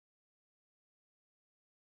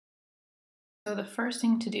So the first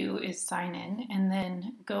thing to do is sign in and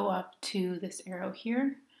then go up to this arrow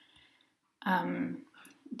here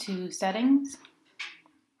to settings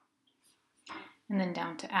and then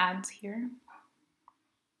down to ads here.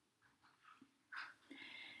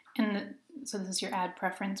 And so this is your ad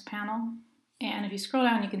preference panel. And if you scroll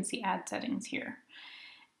down, you can see ad settings here.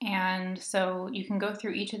 And so you can go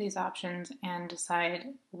through each of these options and decide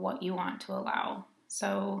what you want to allow.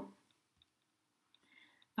 So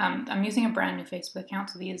I'm using a brand new Facebook account,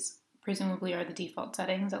 so these presumably are the default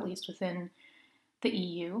settings, at least within the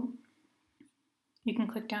EU. You can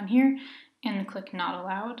click down here and click Not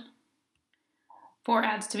Allowed. For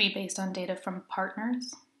ads to be based on data from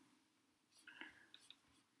partners.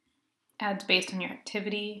 Ads based on your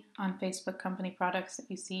activity on Facebook company products that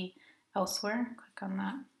you see elsewhere. Click on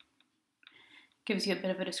that. Gives you a bit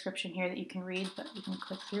of a description here that you can read, but you can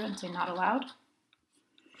click through and say Not Allowed.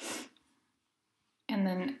 And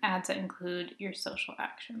then ads that include your social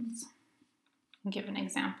actions. I'll give an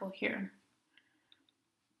example here.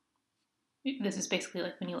 This is basically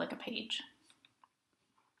like when you like a page.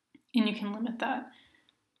 And you can limit that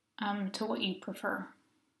to what you prefer.